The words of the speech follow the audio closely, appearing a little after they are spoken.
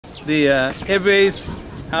the Eves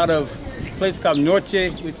out of a place called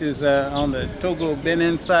Norte, which is on the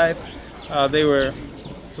Togo-Benin side. They were,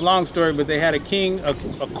 it's a long story, but they had a king, a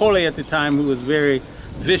Kole at the time, who was very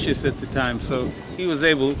vicious at the time. So he was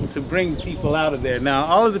able to bring people out of there. Now,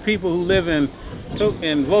 all of the people who live in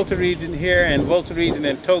Volta region here and Volta region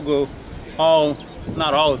and Togo,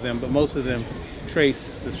 not all of them, but most of them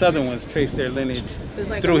trace, the southern ones trace their lineage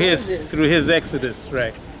like through his exodus,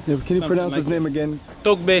 right? Yeah, can you pronounce his name again?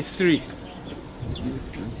 Togbe Sri.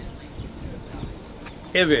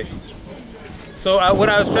 Eve. So what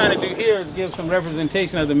I was trying to do here is give some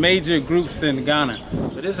representation of the major groups in Ghana.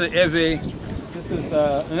 But this is Eve. This is,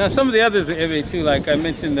 and then some of the others are Eve too, like I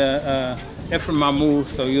mentioned Ephraim Mamu,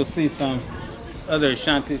 so you'll see some other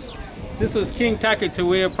Ashantis. This was King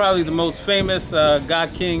Takitawea, probably the most famous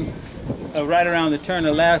God king right around the turn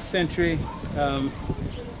of last century.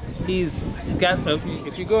 He's got,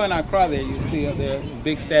 if you go in Accra there, you see there's a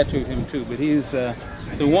big statue of him too, but he's the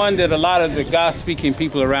one that a lot of the God-speaking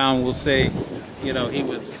people around will say, you know, he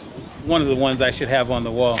was one of the ones I should have on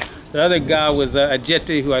the wall. The other guy was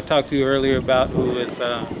Ajete, who I talked to you earlier about, who was,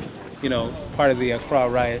 you know, part of the Accra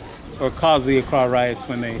riots, or caused the Accra riots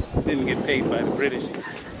when they didn't get paid by the British.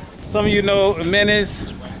 Some of you know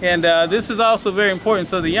Menes, and this is also very important.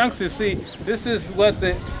 So the youngsters see, this is what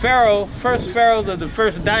the first pharaohs of the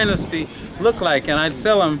first dynasty look like. And I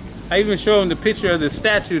tell them, I even show them the picture of the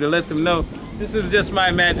statue to let them know, this is just my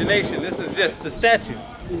imagination. This is just the statue.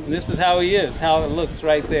 And this is how he is, how it looks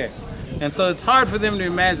right there. And so it's hard for them to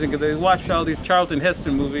imagine because they watch all these Charlton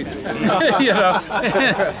Heston movies, you know,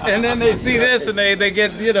 and then they see this and they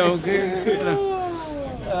get, you know,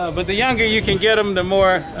 but the younger you can get them, the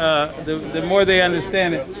more they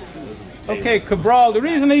understand it. Okay, Cabral. The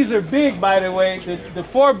reason these are big, by the way, the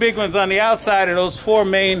four big ones on the outside are those four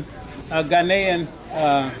main Ghanaian,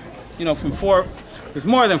 you know, from four. There's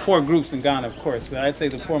more than four groups in Ghana, of course, but I'd say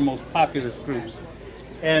the four most populous groups.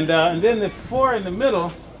 And then the four in the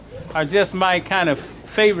middle are just my kind of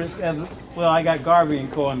favorites. Well, I got Garvey and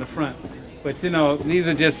Co. on the front. But, you know, these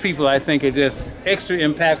are just people I think are just extra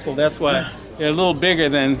impactful. That's why they're a little bigger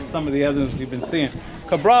than some of the others you've been seeing.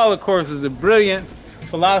 Cabral, of course, is a brilliant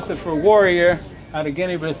philosopher warrior out of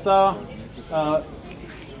Guinea-Bissau.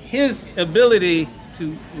 His ability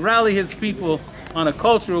to rally his people on a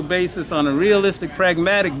cultural basis, on a realistic,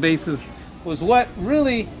 pragmatic basis, was what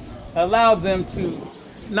really allowed them to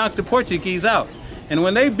knock the Portuguese out. And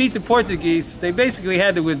when they beat the Portuguese, they basically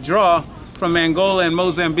had to withdraw from Angola and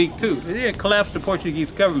Mozambique too. They didn't collapse the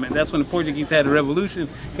Portuguese government. That's when the Portuguese had a revolution,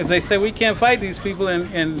 because they said we can't fight these people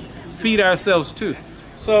and feed ourselves too.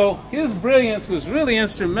 So his brilliance was really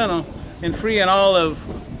instrumental in freeing all of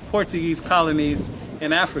Portuguese colonies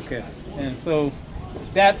in Africa. And so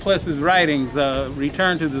that plus his writings,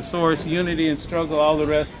 Return to the Source, Unity and Struggle, all the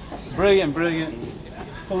rest, brilliant, brilliant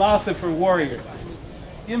philosopher warrior.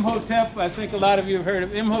 Imhotep, I think a lot of you have heard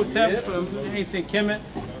of Imhotep from ancient Kemet.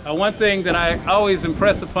 One thing that I always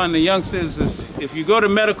impress upon the youngsters is if you go to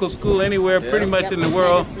medical school anywhere pretty much in the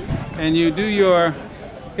world and you do your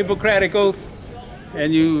Hippocratic Oath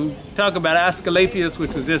and you talk about Asclepius,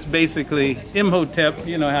 which was just basically Imhotep,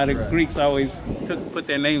 you know how the Greeks always put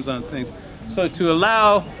their names on things. So to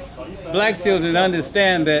allow black children to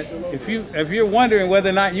understand that if you're wondering whether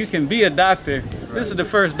or not you can be a doctor, this is the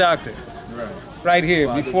first doctor. Right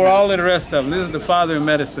here, before all of the rest of them. This is the father of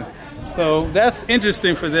medicine. So that's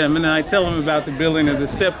interesting for them. And then I tell them about the building of the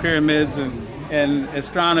step pyramids and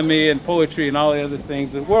astronomy and poetry and all the other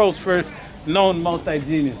things. The world's first known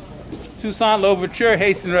multi-genius. Toussaint Louverture,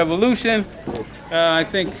 Haitian Revolution. I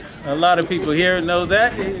think a lot of people here know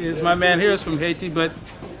that. My man here is from Haiti, but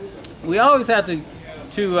we always have to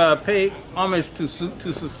pay homage to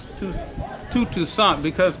Toussaint,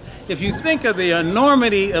 because if you think of the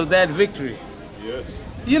enormity of that victory, yes.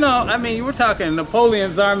 You know, I mean, we're talking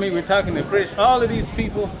Napoleon's army, we're talking the British, all of these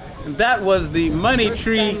people, and that was the money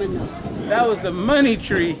tree. That was the money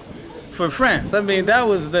tree for France. I mean, that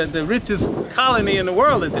was the richest colony in the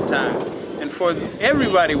world at the time. And for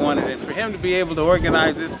everybody wanted it, for him to be able to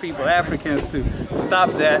organize his people, Africans, to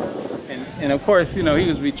stop that. And of course, you know, he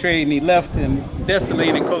was betrayed and he left and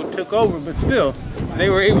Dessalines and Co. took over, but still, they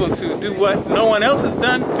were able to do what no one else has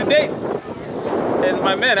done to date. And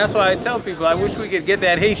my man, that's why I tell people, I wish we could get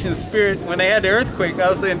that Haitian spirit. When they had the earthquake, I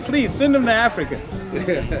was saying, please send them to Africa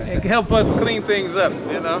and help us clean things up,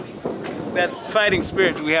 you know. That fighting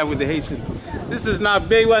spirit that we have with the Haitians. This is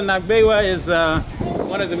Nagbewa. Nagbewa is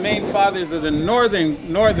one of the main fathers of the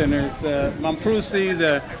northerners, Mamprusi,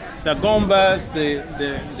 the Gombas, the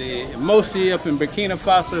Mosi up in Burkina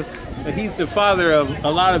Faso. But he's the father of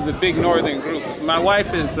a lot of the big northern groups. My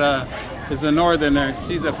wife is is a northerner.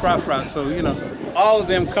 She's a Frafra. So, you know, all of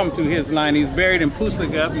them come through his line. He's buried in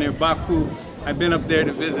Pusaga up near Baku. I've been up there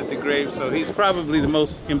to visit the grave, so he's probably the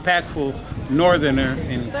most impactful northerner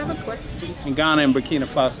in Ghana and Burkina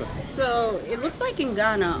Faso. So it looks like in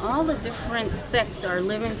Ghana, all the different sects are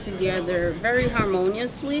living together very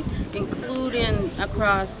harmoniously, including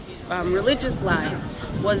across religious lines.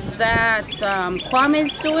 Was that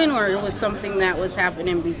Kwame's doing, or it was something that was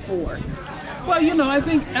happening before? Well, you know, I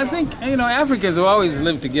think you know, Africans have always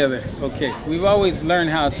lived together. Okay, we've always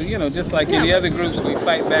learned how to, you know, just like any other groups, we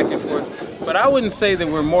fight back and forth. But I wouldn't say that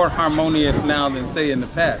we're more harmonious now than, say, in the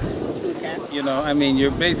past. Okay. You know, I mean,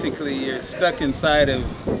 you're stuck inside of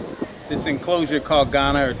this enclosure called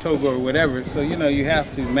Ghana or Togo or whatever. So, you know, you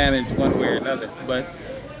have to manage one way or another. But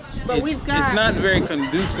it's not very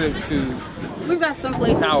conducive to. We've got some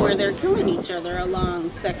places power. where they're killing each other along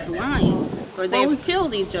sect lines, or they've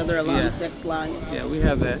killed each other along sect lines. Yeah, we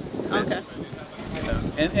have that. Okay. You know,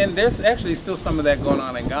 and there's actually still some of that going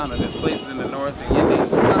on in Ghana. There's places in the north, and every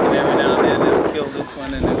now and then they'll kill this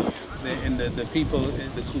one, and the people,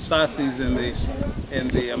 the Kusasis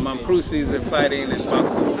and the Mamprusis are fighting, and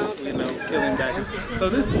Baku, you know, killing back. So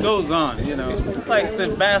this goes on, you know. It's like the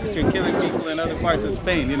Basque are killing people in other parts of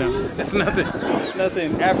Spain, you know. It's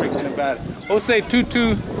nothing African about it. Osei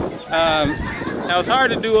Tutu, now it's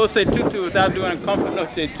hard to do Osei Tutu without doing a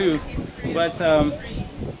Confanoche too, but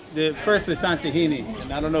the first Asante-Hini,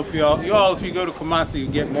 and I don't know if you all, if you go to Kumasi, you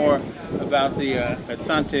get more about the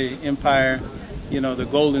Asante Empire, you know, the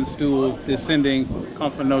golden stool, descending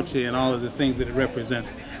Confanoche, and all of the things that it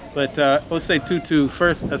represents. But Osei Tutu,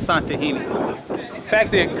 first Asante-Hini. In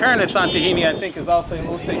fact, the current Asante-Hini, I think, is also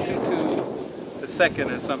Osei Tutu the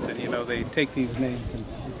second or something. You know, they take these names and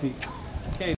repeat.